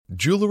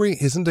Jewelry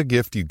isn't a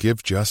gift you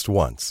give just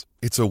once.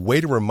 It's a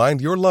way to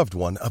remind your loved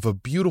one of a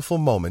beautiful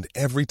moment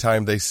every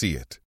time they see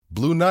it.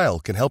 Blue Nile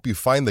can help you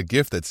find the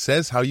gift that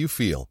says how you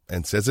feel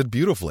and says it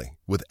beautifully,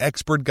 with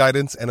expert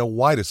guidance and a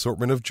wide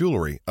assortment of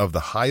jewelry of the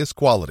highest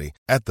quality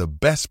at the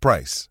best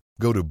price.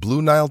 Go to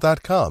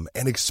BlueNile.com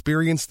and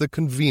experience the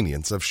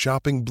convenience of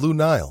shopping Blue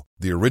Nile,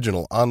 the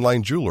original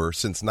online jeweler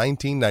since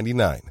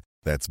 1999.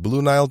 That's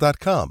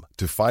BlueNile.com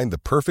to find the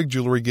perfect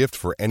jewelry gift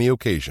for any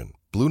occasion.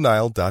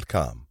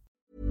 BlueNile.com.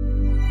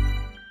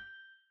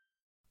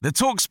 The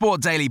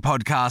TalkSport Daily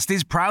podcast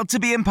is proud to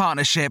be in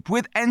partnership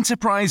with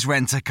Enterprise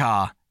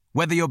Rent-A-Car.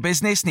 Whether your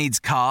business needs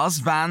cars,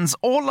 vans,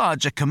 or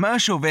larger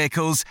commercial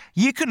vehicles,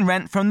 you can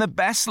rent from the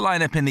best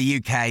lineup in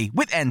the UK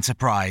with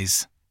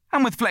Enterprise.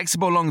 And with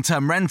flexible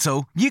long-term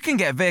rental, you can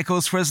get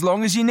vehicles for as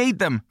long as you need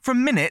them,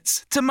 from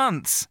minutes to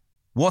months.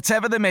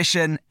 Whatever the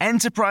mission,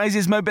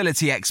 Enterprise's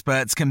mobility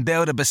experts can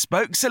build a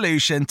bespoke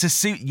solution to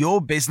suit your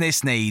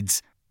business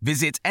needs.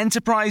 Visit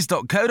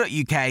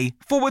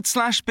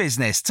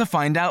enterprise.co.uk/business to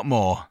find out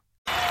more.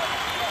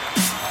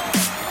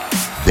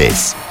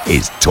 This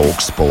is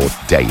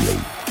TalkSport Daily.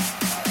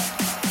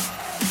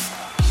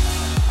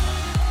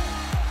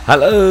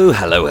 Hello.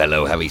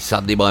 Happy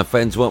Sunday, my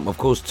friends. Welcome, of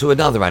course, to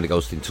another Andy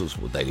Goldstein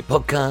TalkSport Daily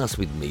podcast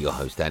with me, your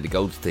host, Andy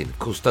Goldstein. Of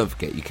course, don't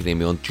forget you can hear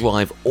me on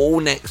Drive all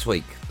next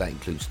week. That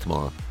includes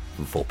tomorrow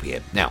from 4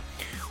 p.m. Now,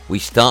 we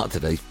start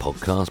today's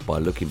podcast by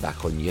looking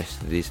back on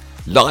yesterday's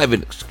live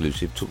and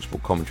exclusive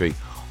TalkSport commentary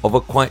of a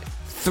quite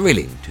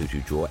thrilling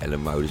 2-2 draw at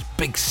Ellen Road as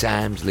Big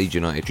Sam's Leeds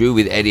United drew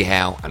with Eddie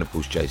Howe and, of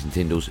course, Jason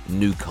Tindall's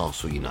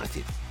Newcastle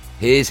United.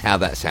 Here's how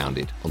that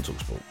sounded on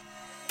TalkSport.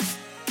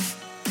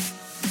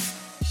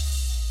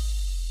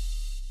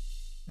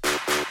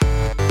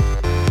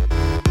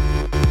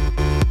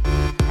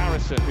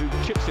 Who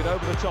chips it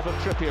over the top of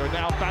Trippier, and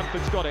now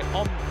Bamford's got it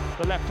on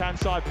the left-hand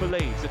side for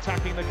Leeds,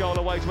 attacking the goal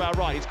away to our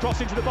right. He's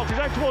crossing to the box, he's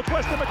aimed towards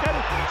Weston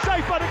McKenna,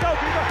 saved by the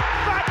goalkeeper,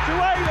 back to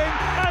Ayling,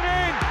 and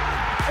in!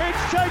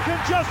 It's taken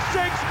just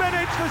 6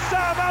 minutes for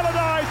Sam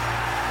Allardyce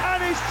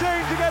and his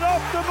team to get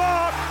off the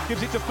mark.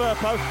 Gives it to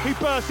Firpo, he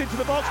bursts into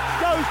the box,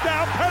 goes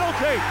down,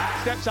 penalty,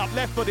 steps up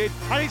left-footed,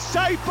 and it's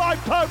saved by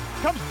Pope,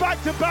 comes back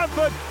to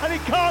Bamford, and he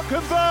can't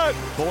convert.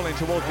 Ball in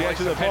towards the edge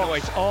of the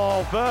box.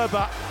 Oh,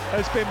 Verba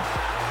has been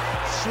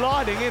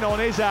sliding in on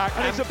Isaac,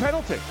 and it's a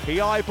penalty.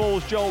 He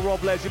eyeballs Joel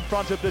Robles in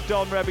front of the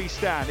Don Revie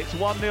stand. It's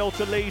 1-0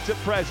 to Leeds at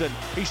present.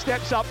 He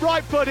steps up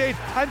right-footed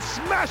and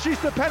smashes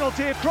the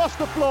penalty across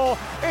the floor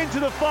into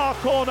the far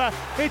corner.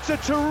 It's a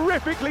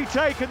terrifically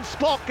taken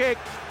spot kick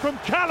from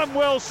Callum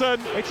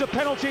Wilson. It's a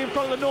penalty in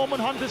front of the Norman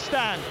Hunter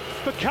stand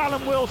for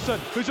Callum Wilson,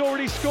 who's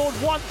already scored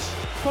once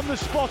from the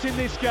spot in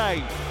this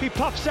game. He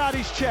puffs out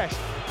his chest.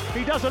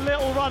 He does a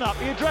little run-up,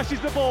 he addresses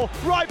the ball,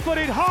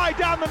 right-footed, high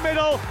down the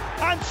middle,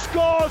 and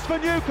scores for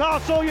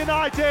Newcastle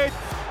United.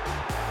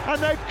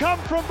 And they've come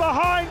from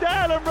behind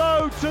at Ellen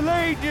Road to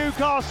lead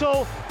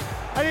Newcastle.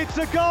 And it's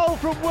a goal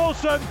from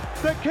Wilson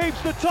that keeps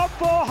the top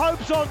four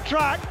hopes on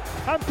track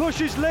and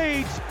pushes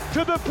Leeds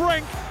to the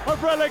brink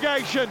of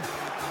relegation.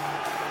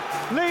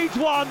 Leeds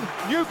 1,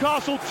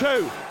 Newcastle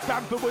 2.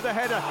 Bamford with a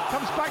header,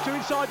 comes back to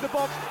inside the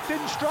box,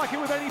 didn't strike it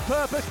with any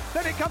purpose.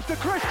 Then it comes to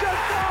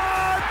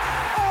Christensen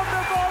on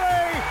the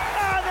volley,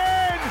 and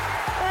in!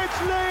 It's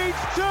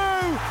Leeds 2,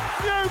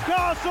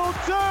 Newcastle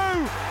 2.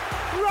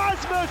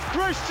 Rasmus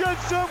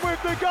Christensen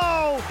with the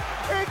goal.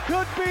 It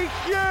could be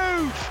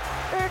huge,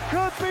 it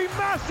could be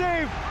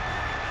massive,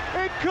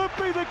 it could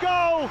be the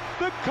goal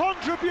that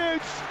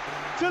contributes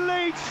to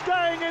Leeds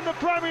staying in the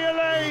Premier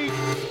League.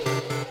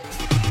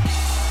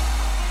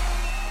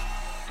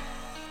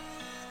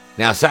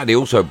 Now, Saturday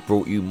also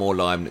brought you more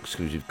live and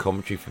exclusive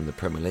commentary from the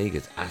Premier League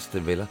as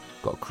Aston Villa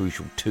got a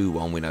crucial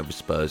 2-1 win over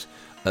Spurs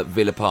at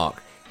Villa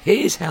Park.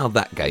 Here's how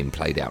that game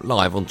played out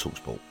live on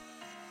TalkSport.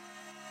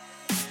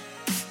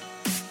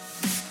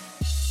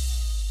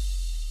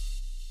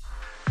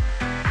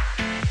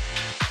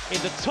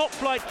 In the top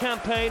flight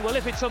campaign, well,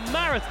 if it's a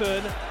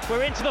marathon,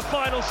 we're into the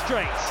final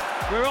straight.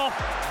 We're off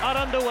and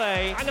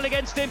underway. Angle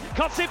against him,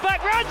 cuts it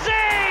back, Ramsey!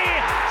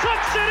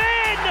 Tucks it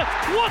in!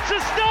 What a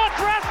start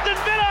for Aston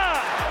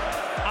Villa!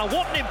 And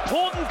what an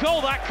important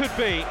goal that could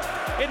be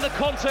in the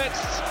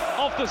context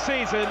of the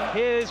season.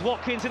 Here's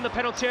Watkins in the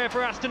penalty area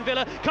for Aston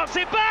Villa, cuts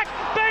it back,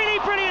 Bailey,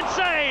 brilliant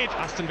save!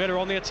 Aston Villa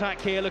on the attack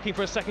here, looking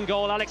for a second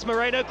goal. Alex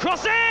Moreno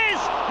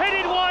crosses!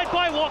 Headed wide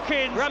by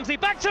Watkins. Ramsey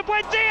back to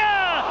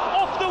Buendia!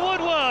 Off the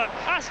woodwork!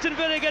 Aston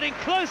Villa getting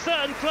closer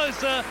and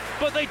closer,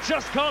 but they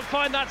just can't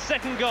find that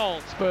second goal.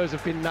 Spurs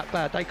have been that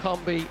bad. They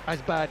can't be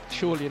as bad,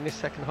 surely, in this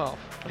second half.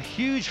 A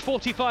huge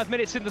 45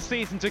 minutes in the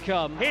season to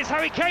come. Here's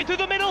Harry Kane through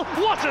the middle.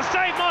 What a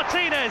save,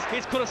 Martinez!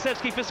 Here's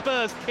Kulusevski for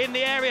Spurs in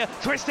the area,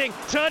 twisting,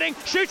 turning,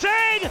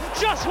 shooting!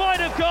 Just wide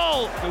of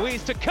goal.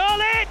 Luiz to curl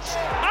it,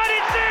 and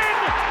it's in!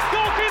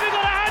 Goalkeeper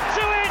got a hand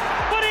to it,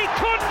 but he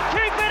couldn't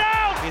keep it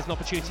out! Here's an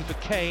opportunity for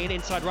Kane,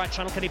 inside right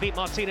channel, can he beat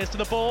Martinez to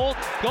the ball?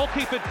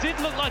 Goalkeeper did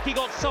look like he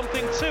got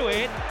something to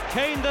it.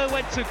 Kane though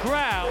went to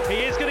ground. He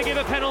is going to give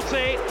a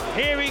penalty.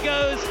 Here he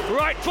goes,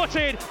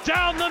 right-footed,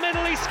 down the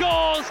middle he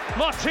scores.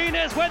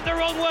 Martinez went the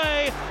wrong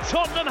way.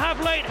 Tottenham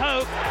have late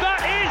hope. That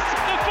is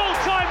the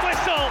full-time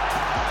whistle.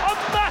 A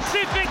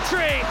massive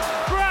victory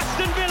for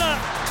Aston Villa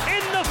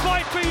in the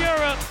fight for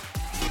Europe.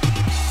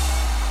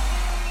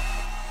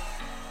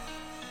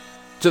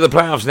 To the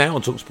playoffs now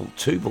on TalkSport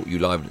 2, brought you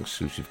live and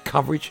exclusive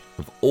coverage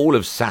of all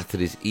of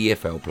Saturday's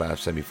EFL playoff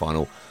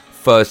semi-final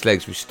first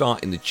legs. We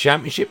start in the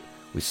Championship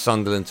with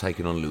Sunderland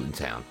taking on Luton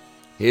Town.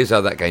 Here's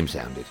how that game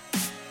sounded.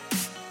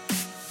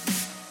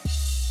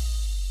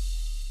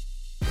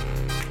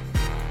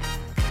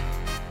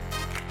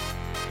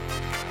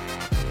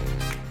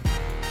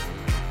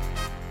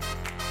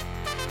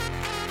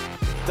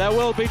 There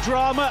will be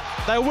drama,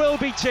 there will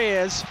be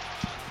tears,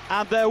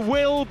 and there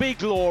will be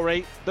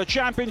glory. The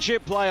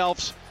Championship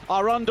playoffs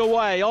are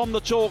underway on the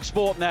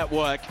TalkSport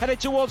network. Headed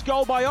towards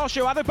goal by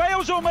Osho.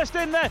 Adebayo's almost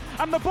in there,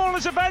 and the ball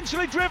is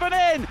eventually driven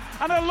in.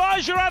 And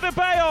Elijah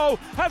Adebayo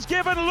has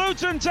given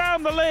Luton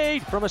Town the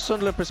lead. From a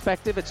Sunderland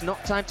perspective, it's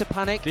not time to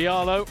panic.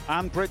 Diallo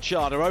and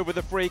Pritchard are over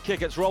the free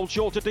kick. It's rolled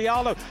short to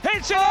Diallo.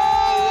 Hits it!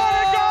 Oh, what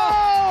a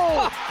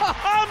goal!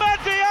 Ahmed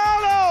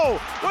Diallo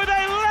with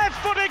a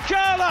left-footed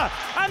curler,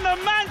 and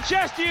the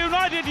Manchester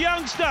United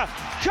youngster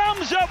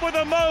comes up with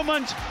a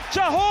moment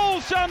to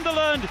haul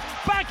Sunderland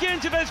back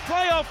into this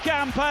playoff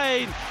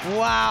campaign.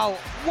 Wow,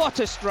 what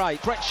a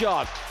strike.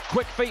 Pritchard,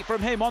 quick feet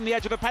from him on the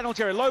edge of the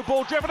penalty area. Low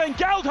ball driven in,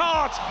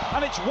 Geldhart,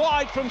 and it's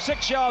wide from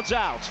 6 yards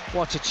out.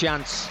 What a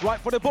chance.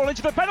 Right-footed ball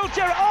into the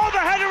penalty area. Oh, the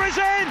header is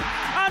in,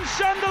 and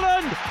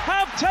Sunderland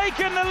have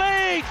taken the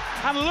lead.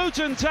 And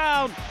Luton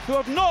Town, who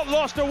have not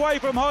lost away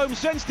from home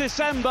since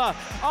December,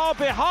 are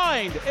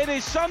behind. It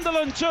is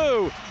Sunderland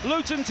 2,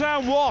 Luton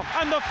Town 1,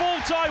 and the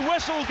full-time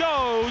whistle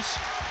goes.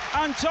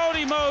 And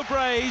Tony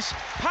Mowbray's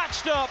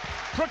patched up,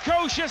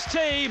 precocious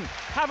team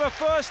have a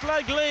first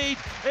leg lead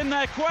in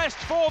their quest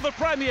for the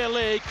Premier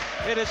League.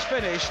 It is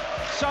finished.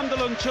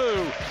 Sunderland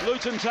 2,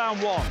 Luton Town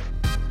 1.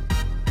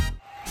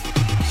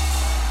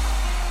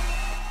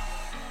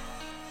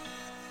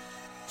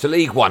 To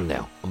League One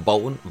now, and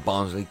Bolton and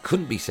Barnsley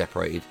couldn't be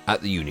separated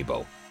at the Uni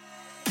Bowl.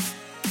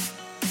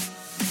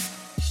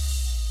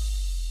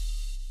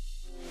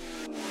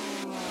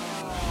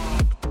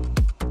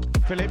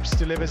 Phillips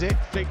delivers it.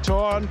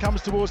 Victor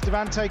comes towards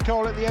Devante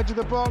Cole at the edge of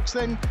the box,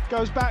 then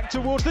goes back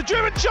towards the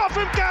driven shot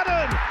from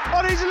Cadden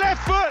on his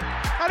left foot,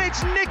 and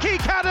it's Nicky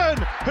Cadden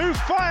who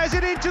fires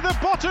it into the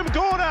bottom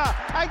corner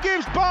and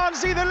gives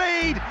Barnsley the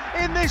lead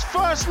in this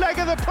first leg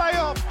of the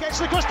playoff.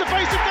 Gets across the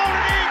face of goal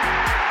and in.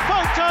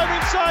 Poked home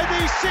inside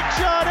the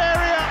 6-yard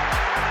area,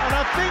 and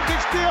I think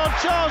it's Dion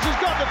Charles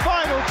who's got the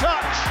final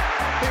touch.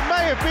 It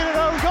may have been an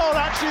own goal,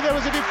 actually. There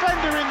was a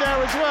defender in there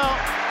as well.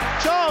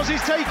 Charles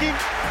is taking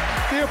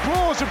the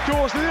applause, of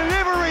course. The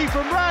delivery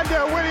from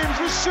Randall Williams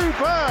was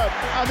superb,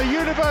 and the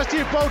University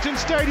of Bolton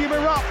Stadium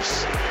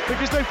erupts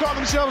because they've got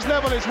themselves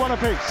level. It's one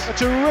apiece. A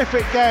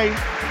terrific game.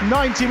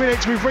 90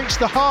 minutes. We've reached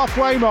the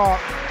halfway mark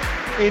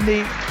in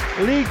the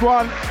League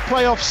One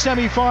playoff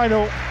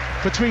semi-final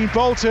between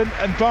Bolton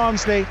and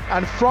Barnsley,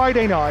 and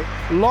Friday night,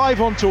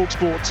 live on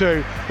TalkSport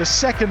 2, the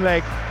second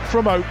leg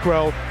from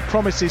Oakwell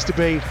promises to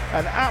be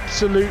an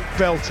absolute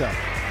belter.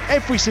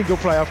 Every single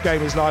playoff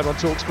game is live on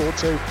TalkSport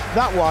 2.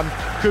 That one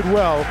could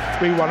well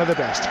be one of the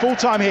best. Full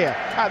time here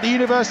at the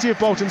University of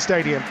Bolton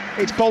Stadium.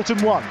 It's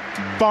Bolton 1,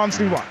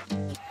 Barnsley 1.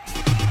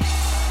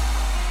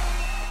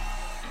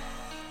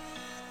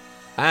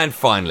 And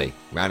finally,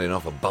 rounding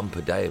off a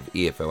bumper day of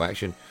EFL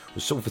action,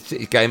 was Salford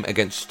City's game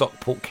against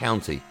Stockport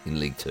County in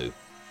League 2.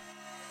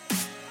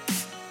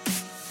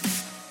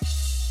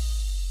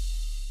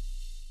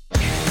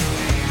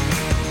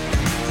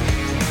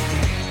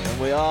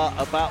 We are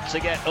about to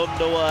get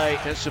underway.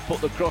 Has to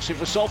put the cross in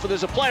for Salford.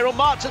 There's a player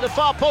unmarked at the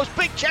far post.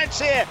 Big chance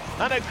here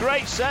and a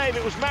great save.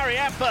 It was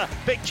Mariappa.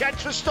 Big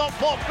chance for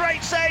Stockport.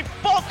 Great save.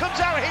 Ball comes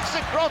out, hits the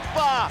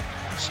crossbar.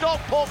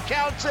 Stockport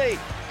County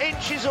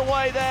inches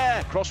away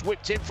there. Cross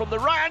whipped in from the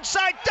right hand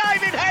side.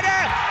 Diving header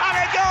and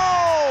a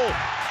goal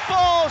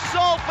for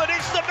Salford.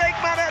 It's the big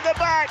man at the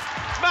back.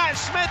 Matt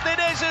Smith it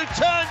is who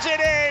turns it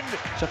in.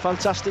 It's a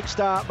fantastic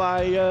start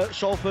by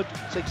Salford.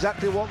 It's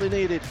exactly what they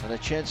needed. And a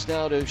chance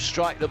now to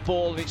strike the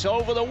ball, and it's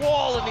over the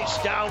wall and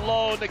it's down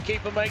low, and the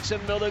keeper makes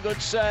another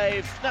good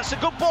save. That's a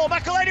good ball.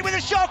 McElhaney with a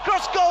shot,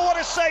 cross goal. What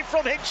a save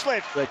from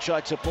Hinchcliffe. They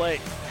tried to play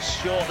it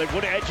short. They've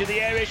won it edge of the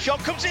area. Shot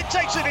comes in,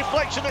 takes a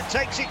deflection and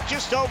takes it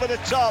just over the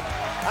top,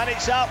 and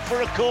it's out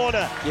for a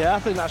corner. Yeah, I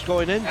think that's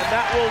going in. And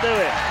that will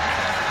do it.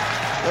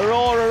 The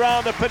roar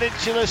around the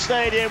Peninsula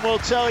Stadium will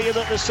tell you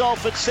that the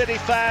Salford City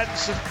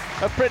fans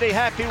are pretty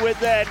happy with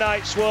their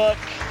night's work.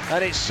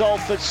 And it's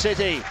Salford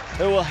City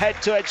who will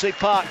head to Edgeley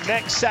Park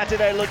next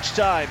Saturday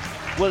lunchtime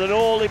with an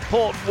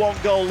all-important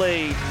one-goal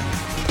lead.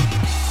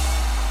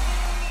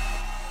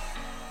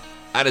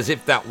 And as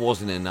if that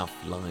wasn't enough,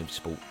 Live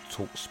Sport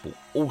TalkSport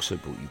also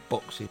brought you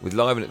boxing with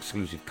live and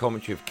exclusive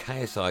commentary of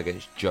KSI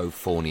against Joe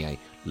Fournier,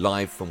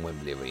 live from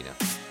Wembley Arena.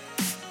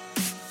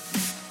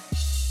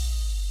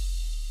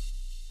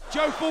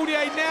 Joe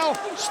Fournier now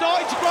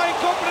starting to grow in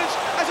confidence.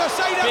 As I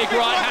say, that big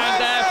right hand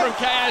there from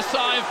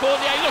KSI, and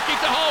Fournier looking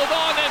to hold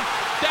on, and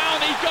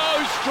down he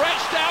goes,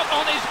 stretched out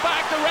on his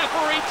back. The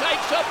referee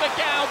takes up the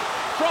count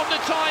from the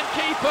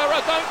timekeeper.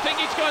 I don't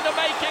think he's going to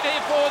make it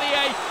here,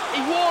 Fournier.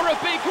 He wore a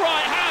big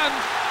right hand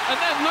and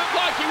then looked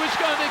like he was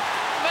going to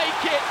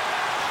make it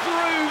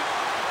through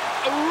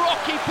a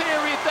rocky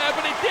period there,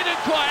 but it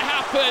didn't quite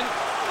happen,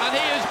 and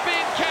he has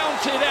been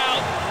counted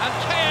out, and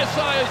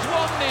KSI has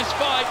won this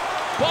fight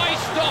by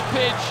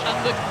stoppage, and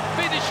the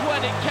finish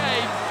when it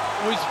came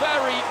was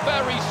very,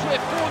 very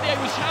swift. Fournier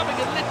was having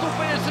a little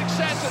bit of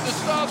success at the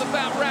start of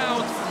that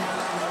round,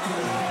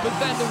 but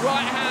then the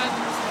right hand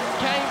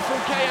came from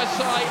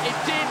KSI. It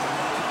did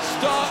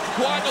start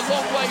quite a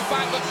long way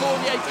back, but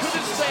Fournier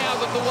couldn't stay out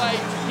of the way.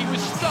 He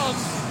was stunned,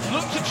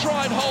 looked to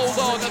try and hold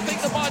on. I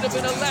think there might have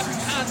been a left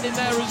hand in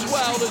there as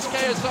well, as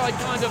KSI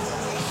kind of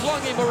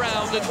flung him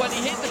around, and when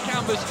he hit the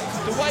canvas,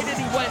 the way that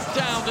he went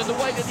down and the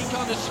way that he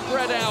kind of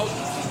spread out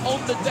on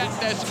the deck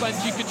there,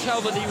 Spence, you could tell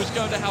that he was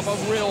going to have a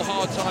real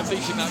hard time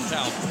beating that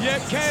count. Yeah,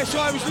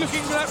 KSI was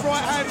looking for that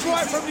right hand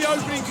right from the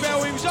opening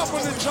bell. He was up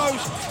on the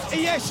toes.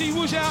 Yes, he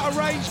was out of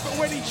range, but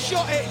when he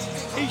shot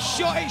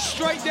it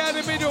straight down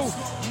the middle.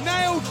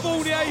 Nailed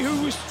Fournier,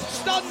 who was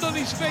stunned on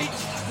his feet.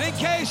 Then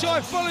KSI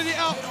followed it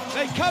up.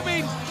 They come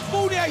in.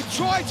 Fournier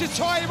tried to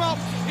tie him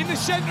up in the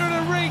centre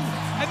of the ring,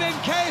 and then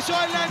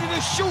KSI landed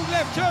a short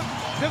left hook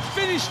that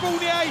finished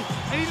Fournier,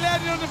 and he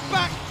landed on the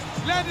back.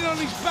 Landed on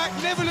his back,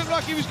 never looked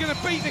like he was going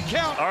to beat the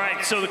count. All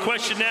right, so the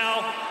question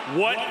now,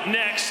 what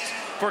next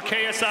for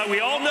KSI? We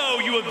all know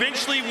you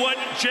eventually want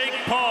Jake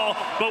Paul,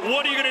 but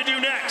what are you going to do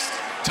next?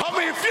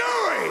 Tommy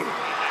Fury!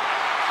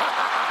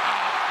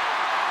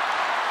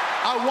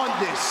 I want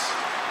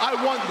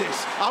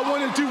this. I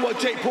want to do what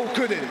Jake Paul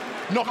couldn't,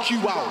 knock you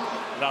out.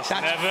 That's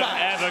never,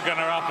 ever going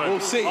to happen. We'll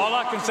see. All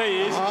I can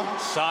say is,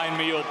 sign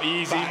me up.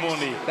 Easy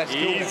money.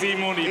 Easy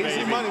money, baby.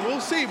 Easy money.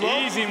 We'll see, bro.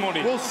 Easy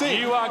money. We'll see.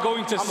 You are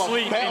going to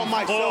sleep in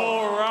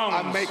 4 rounds.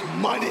 I make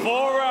money.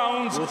 4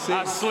 rounds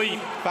at sleep.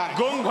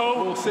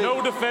 Gung-ho,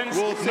 no defense,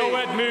 no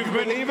head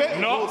movement, believe it?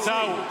 knocked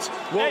out.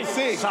 We'll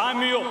see. Sign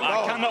me up.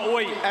 I cannot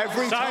wait.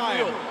 Every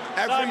time.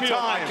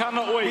 I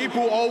cannot wait.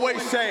 People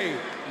always say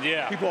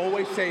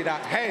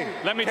that, hey,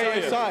 let me tell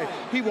you,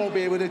 he won't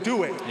be able to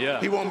do it.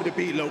 Yeah. He won't be able to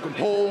beat Logan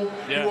Paul.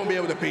 Yeah. He won't be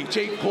able to beat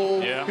Jake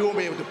Paul. Yeah. He won't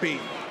be able to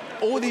beat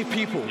all these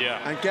people.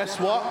 Yeah. And guess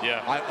what?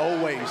 Yeah. I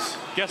always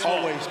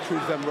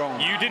prove them wrong.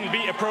 You didn't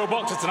beat a pro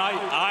boxer tonight.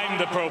 I'm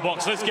the pro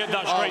boxer. Let's get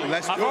that straight.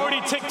 I've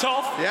already ticked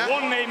off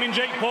one name in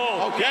Jake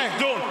Paul. Okay.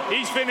 He's done.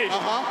 He's finished.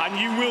 And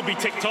you will be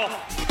ticked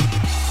off.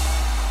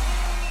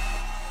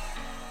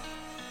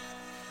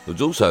 It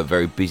was also a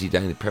very busy day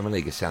in the Premier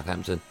League as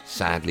Southampton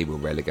sadly were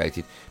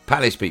relegated.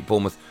 Palace beat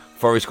Bournemouth,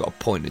 Forest got a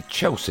point at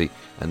Chelsea,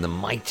 and the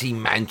mighty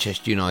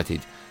Manchester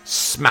United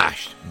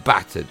smashed,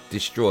 battered,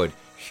 destroyed,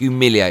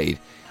 humiliated,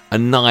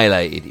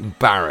 annihilated,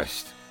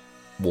 embarrassed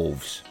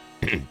Wolves.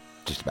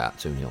 Just about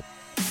 2-0.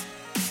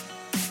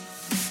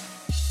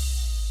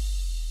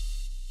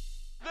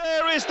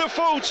 There is the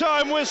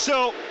full-time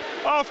whistle.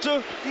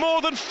 After more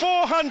than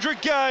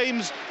 400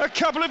 games, a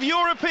couple of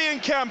European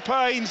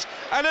campaigns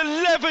and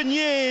 11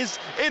 years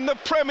in the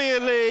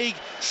Premier League,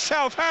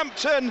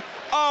 Southampton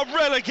are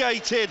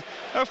relegated.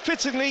 A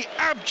fittingly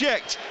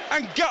abject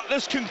and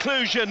gutless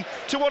conclusion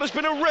to what has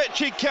been a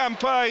wretched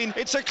campaign.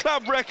 It's a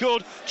club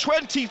record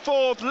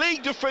 24th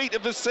league defeat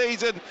of the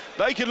season.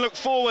 They can look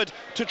forward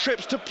to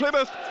trips to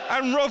Plymouth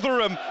and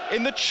Rotherham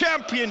in the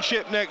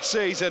Championship next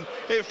season.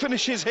 It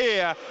finishes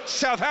here,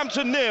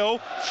 Southampton 0,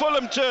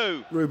 Fulham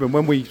 2. Ruben,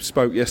 when we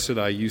spoke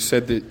yesterday, you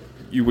said that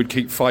you would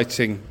keep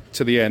fighting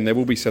to the end. There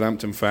will be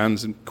Southampton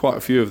fans, and quite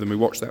a few of them who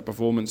watched that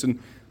performance and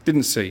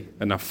didn't see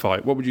enough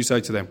fight. What would you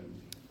say to them?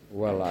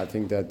 Well, I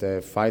think that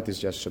the fight is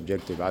just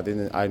subjective.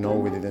 I know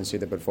we didn't see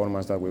the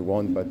performance that we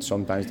want, but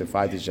sometimes the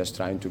fight is just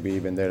trying to be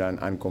even there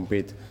and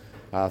compete.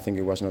 I think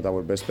it was not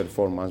our best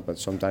performance, but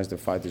sometimes the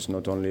fight is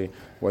not only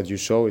what you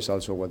saw, it's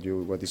also what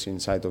is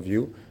inside of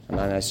you. And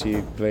I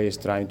see players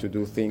trying to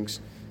do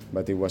things,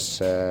 but it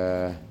was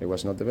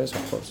not the best,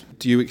 of course.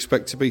 Do you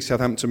expect to be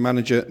Southampton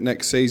manager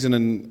next season,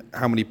 and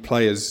how many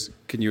players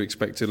can you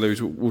expect to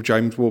lose? Will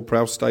James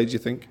Ward-Prowse stay, do you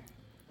think?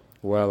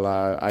 Well,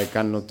 I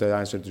cannot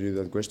answer to you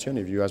that question.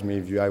 If you ask me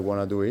if I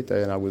want to do it,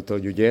 then I will tell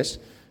you yes.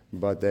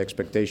 But the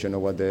expectation of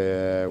what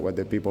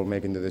the people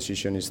making the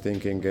decision is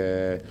thinking,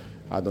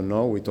 I don't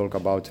know. We will talk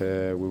about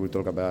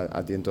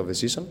at the end of the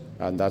season,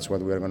 and that's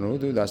what we are going to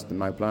do. That's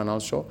my plan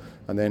also,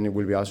 and then it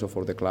will be also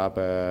for the club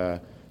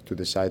to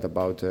decide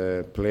about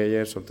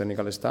players or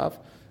technical staff.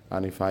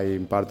 And if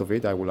I'm part of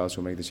it, I will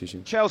also make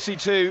decisions. Chelsea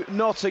 2,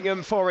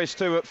 Nottingham Forest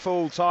 2 at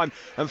full time.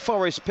 And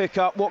Forest pick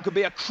up what could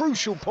be a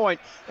crucial point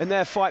in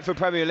their fight for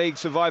Premier League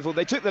survival.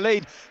 They took the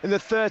lead in the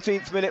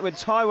 13th minute when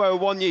Taiwo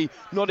Awoniyi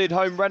nodded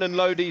home Renan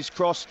Lodi's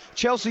cross.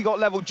 Chelsea got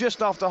level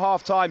just after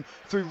half-time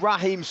through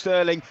Raheem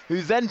Sterling,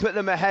 who then put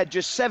them ahead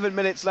just 7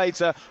 minutes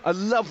later. A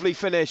lovely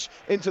finish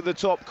into the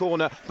top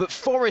corner. But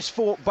Forest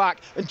fought back,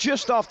 and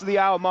just after the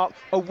hour mark,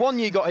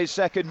 Awoniyi got his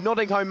second,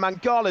 nodding home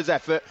Mangala's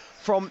effort.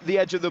 from the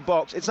edge of the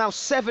box. It's now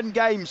 7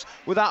 games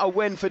without a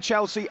win for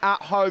Chelsea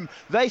at home.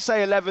 They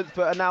say 11th,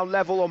 but are now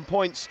level on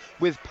points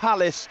with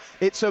Palace.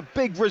 It's a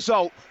big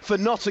result for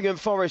Nottingham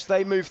Forest.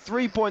 They move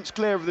 3 points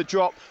clear of the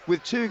drop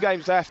with 2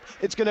 games left.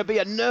 It's going to be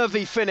a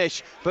nervy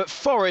finish, but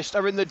Forest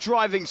are in the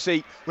driving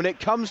seat when it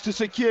comes to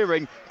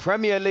securing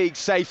Premier League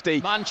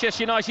safety.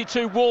 Manchester United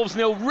 2, Wolves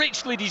 0,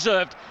 richly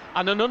deserved.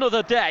 And on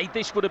another day,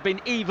 this would have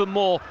been even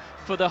more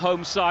for the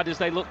home side as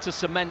they look to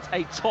cement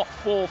a top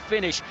 4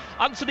 finish.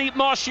 Anthony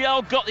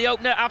Martial got the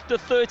opener after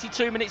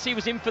 32 minutes. He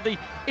was in for the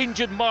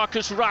injured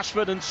Marcus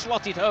Rashford and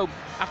slotted home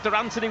after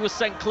Anthony was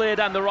sent clear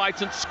down the right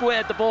and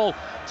squared the ball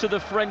to the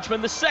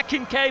Frenchman. The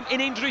second came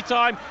in injury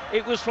time.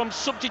 It was from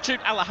substitute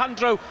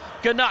Alejandro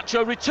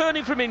Garnacho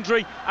returning from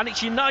injury, and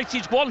it's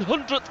United's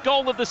 100th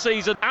goal of the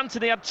season.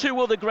 Anthony had 2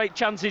 other great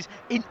chances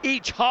in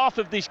each half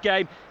of this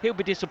game. He'll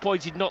be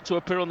disappointed not to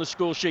appear on the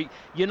score sheet.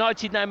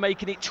 United now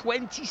making it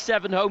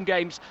 27 home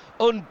games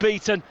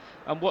unbeaten.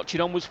 And watching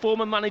on was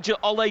former manager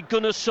Ole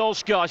Gunnar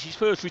Solskjaer, his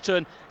first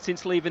return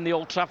since leaving the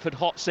Old Trafford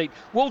hot seat.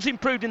 Wolves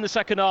improved in the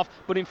second half,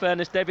 but in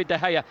fairness, David De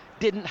Gea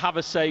didn't have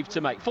a save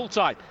to make. Full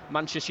time,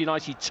 Manchester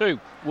United 2,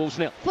 Wolves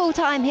 0. Full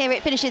time here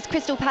it finishes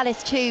Crystal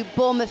Palace 2,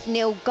 Bournemouth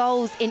 0.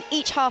 Goals in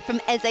each half from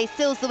Eze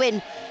seals the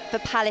win for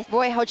Palace.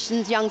 Roy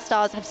Hodgson's young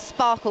stars have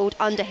sparkled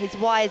under his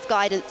wise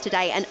guidance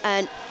today and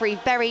earned 3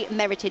 very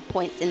merited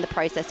points in the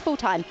process. Full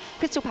time,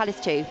 Crystal Palace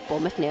 2,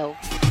 Bournemouth 0.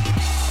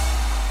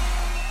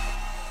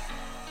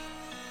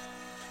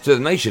 So the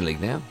Nation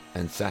League now,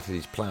 and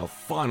Saturday's playoff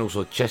final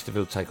saw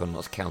Chesterfield take on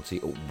Notts County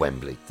at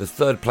Wembley. The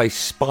third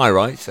place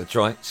Spyrites, that's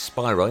right,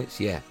 Spyrites,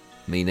 yeah,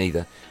 me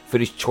neither,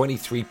 finished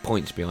 23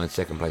 points behind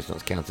second place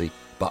Notts County,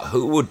 but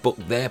who would book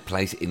their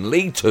place in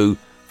League 2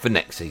 for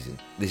next season?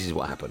 This is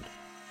what happened.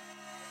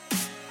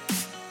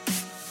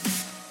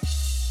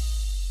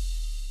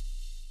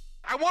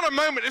 And what a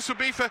moment this would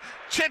be for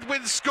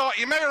Chedwin Scott.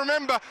 You may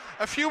remember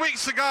a few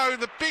weeks ago,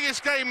 the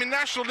biggest game in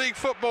National League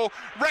football,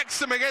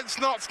 Wrexham against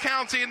Notts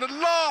County. In the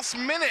last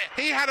minute,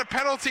 he had a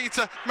penalty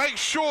to make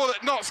sure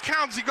that Notts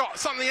County got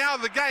something out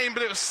of the game,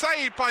 but it was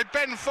saved by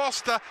Ben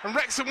Foster, and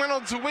Wrexham went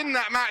on to win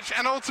that match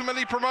and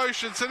ultimately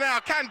promotion. So now,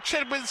 can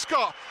Chedwin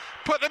Scott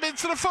put them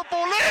into the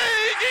Football League?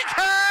 He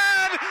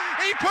can!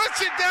 He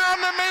puts it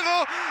down the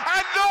middle,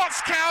 and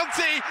Notts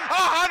County,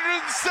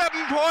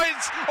 107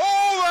 points,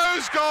 all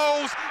those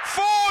goals,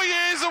 4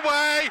 years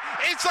away,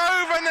 it's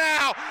over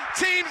now.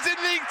 Teams in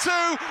League 2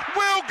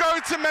 will go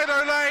to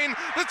Meadow Lane.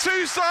 The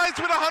 2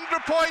 sides with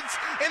 100 points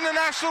in the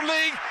National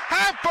League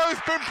have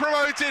both been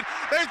promoted.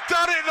 They've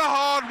done it the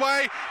hard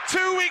way.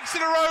 2 weeks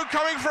in a row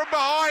coming from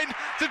behind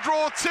to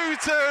draw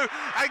 2-2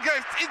 and go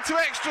into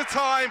extra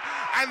time.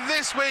 And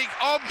this week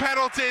on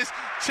penalties,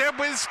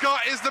 Chedwin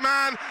Scott is the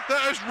man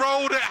that has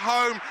rolled it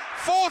home.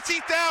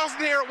 40,000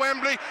 here at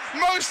Wembley.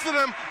 Most of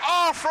them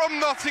are from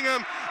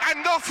Nottingham.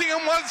 And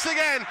Nottingham once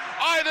again,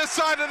 either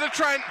side of the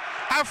Trent,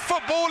 have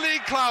Football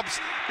League clubs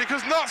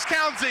because Notts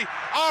County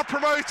are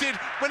promoted,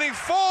 winning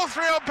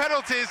 4-3 on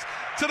penalties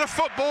to the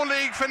Football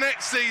League for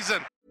next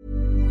season.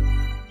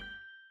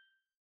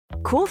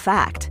 Cool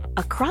fact,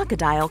 a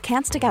crocodile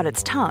can't stick out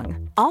its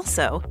tongue.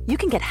 Also, you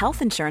can get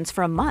health insurance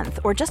for a month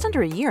or just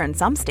under a year in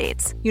some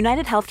states.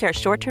 United Healthcare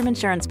short-term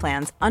insurance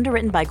plans,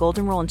 underwritten by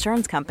Golden Rule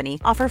Insurance Company,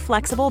 offer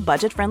flexible,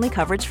 budget-friendly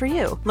coverage for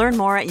you. Learn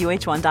more at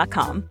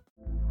uh1.com.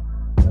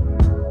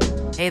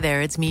 Hey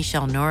there, it's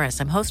Michelle Norris.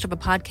 I'm host of a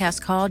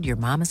podcast called Your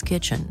Mama's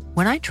Kitchen.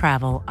 When I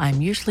travel,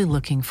 I'm usually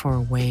looking for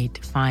a way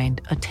to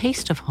find a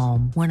taste of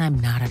home when I'm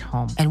not at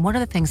home. And one of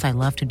the things I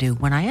love to do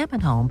when I am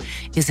at home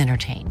is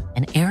entertain.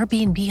 And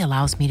Airbnb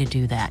allows me to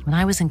do that. When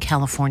I was in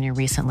California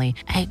recently,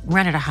 I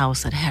rented a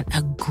house that had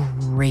a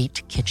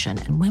great kitchen.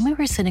 And when we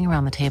were sitting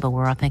around the table, we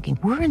were all thinking,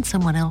 we're in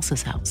someone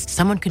else's house.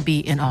 Someone could be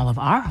in all of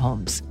our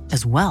homes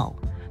as well.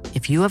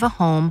 If you have a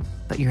home,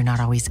 but you're not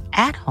always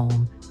at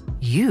home,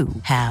 you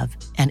have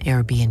an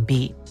Airbnb.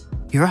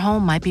 Your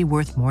home might be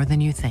worth more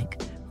than you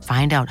think.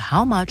 Find out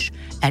how much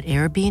at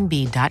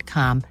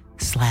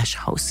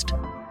airbnb.com/host.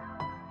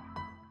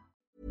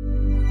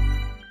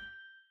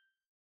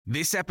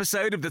 This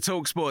episode of the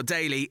TalkSport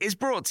Daily is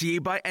brought to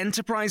you by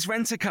Enterprise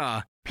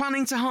Rent-A-Car.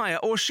 Planning to hire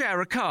or share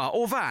a car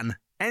or van?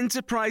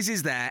 Enterprise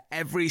is there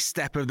every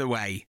step of the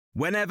way.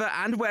 Whenever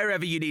and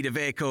wherever you need a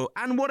vehicle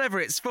and whatever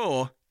it's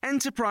for,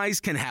 Enterprise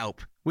can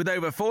help. With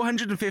over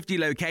 450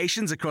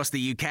 locations across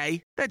the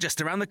UK, they're just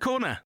around the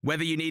corner.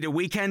 Whether you need a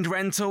weekend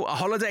rental, a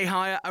holiday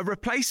hire, a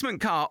replacement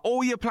car,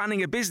 or you're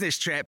planning a business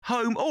trip,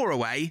 home or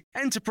away,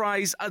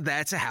 Enterprise are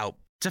there to help.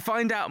 To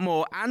find out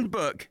more and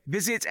book,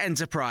 visit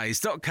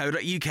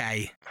enterprise.co.uk.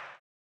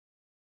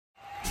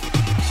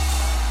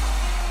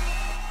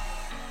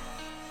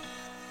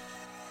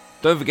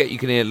 Don't forget you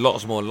can hear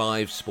lots more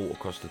live sport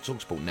across the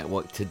TalkSport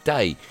network.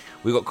 Today,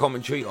 we've got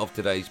commentary of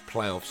today's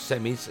playoff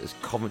semis as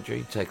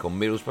Coventry take on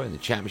Middlesbrough in the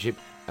Championship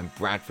and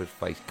Bradford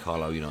face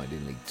Carlisle United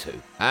in League 2.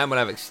 And we'll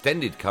have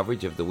extended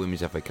coverage of the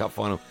Women's FA Cup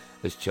final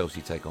as Chelsea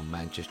take on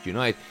Manchester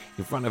United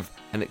in front of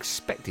an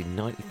expected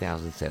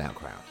 90,000 set-out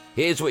crowd.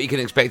 Here's what you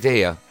can expect to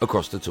hear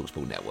across the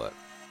TalkSport network.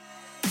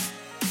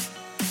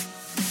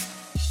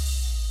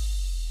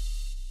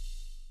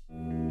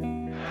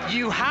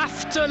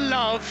 have to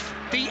love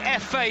the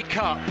FA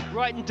Cup.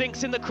 Brighton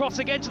dinks in the cross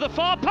again to the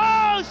far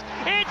post.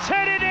 It's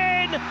headed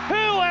in.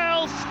 Who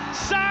else?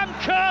 Sam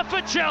Kerr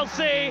for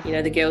Chelsea. You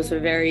know, the girls were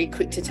very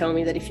quick to tell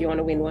me that if you want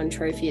to win one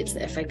trophy, it's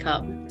the FA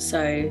Cup.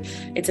 So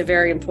it's a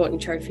very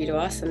important trophy to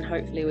us, and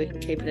hopefully we can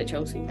keep it at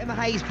Chelsea. Emma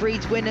Hayes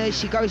breeds winners.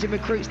 She goes and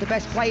recruits the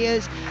best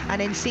players and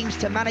then seems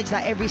to manage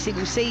that every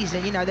single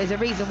season. You know, there's a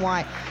reason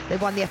why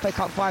they've won the FA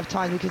Cup 5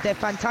 times, because they're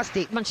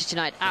fantastic. Manchester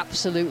United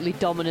absolutely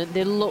dominant.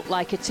 They look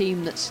like a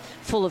team that's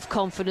full of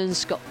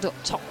confidence, got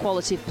top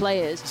quality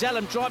players.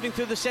 Zellum driving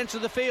through the centre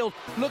of the field,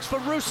 looks for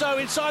Russo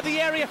inside the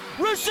area.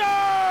 Russo!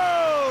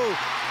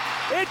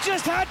 It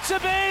just had to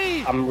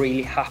be! I'm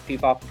really happy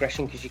about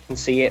progression because you can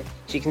see it.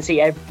 So you can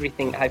see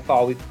everything, how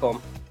far we've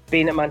come.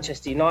 Being at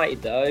Manchester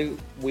United, though,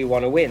 we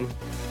want to win.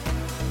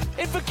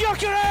 In for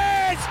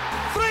Gyökeres!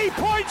 3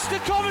 points to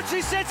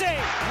Coventry City!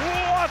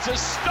 What a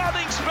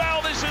stunning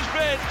spell this has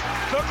been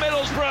for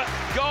Middlesbrough.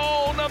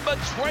 Goal number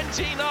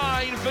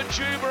 29 for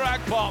Juba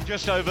Akpom.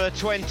 Just over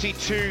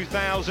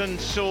 22,000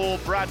 saw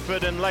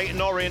Bradford and Leyton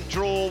Orient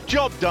draw.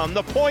 Job done.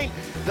 The point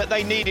that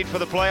they needed for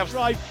the playoffs.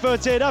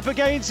 Right-footed, up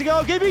against the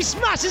goal. He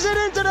smashes it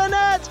into the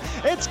net.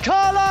 It's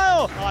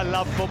Carlisle. I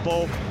love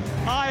football.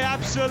 I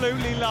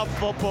absolutely love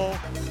football.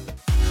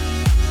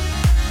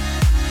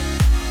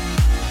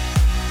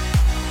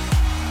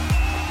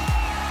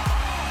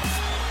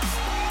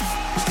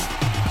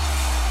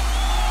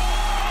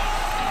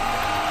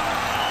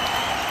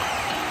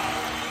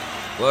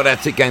 Well,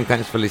 that's it, gang.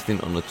 Thanks for listening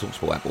on the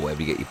TalkSport app or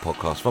wherever you get your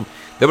podcast from.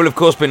 There will, of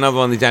course, be another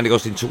one of the Andy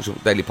Goldstein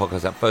TalkSport Daily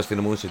Podcast up first in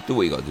the morning, so do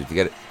what you got to do to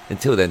get it.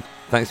 Until then,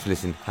 thanks for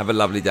listening. Have a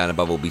lovely day, and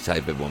above all, be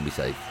safe. Everyone be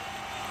safe.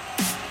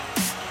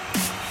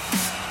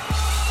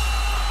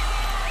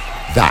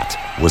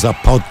 That was a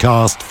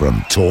podcast from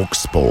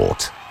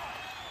TalkSport.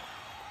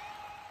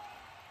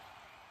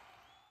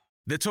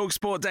 The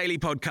TalkSport Daily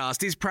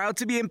Podcast is proud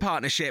to be in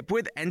partnership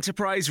with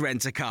Enterprise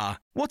Rent-A-Car.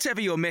 Whatever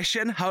your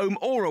mission, home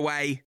or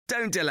away,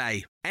 don't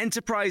delay.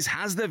 Enterprise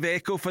has the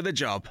vehicle for the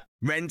job.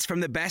 Rent from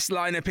the best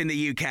lineup in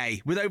the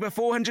UK. With over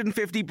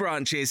 450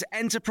 branches,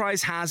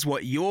 Enterprise has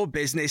what your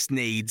business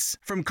needs.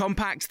 From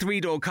compact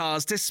 3-door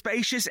cars to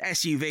spacious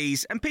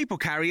SUVs and people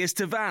carriers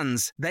to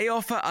vans, they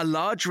offer a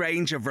large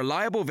range of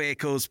reliable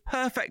vehicles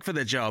perfect for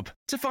the job.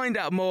 To find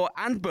out more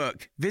and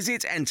book,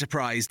 visit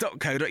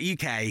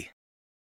enterprise.co.uk.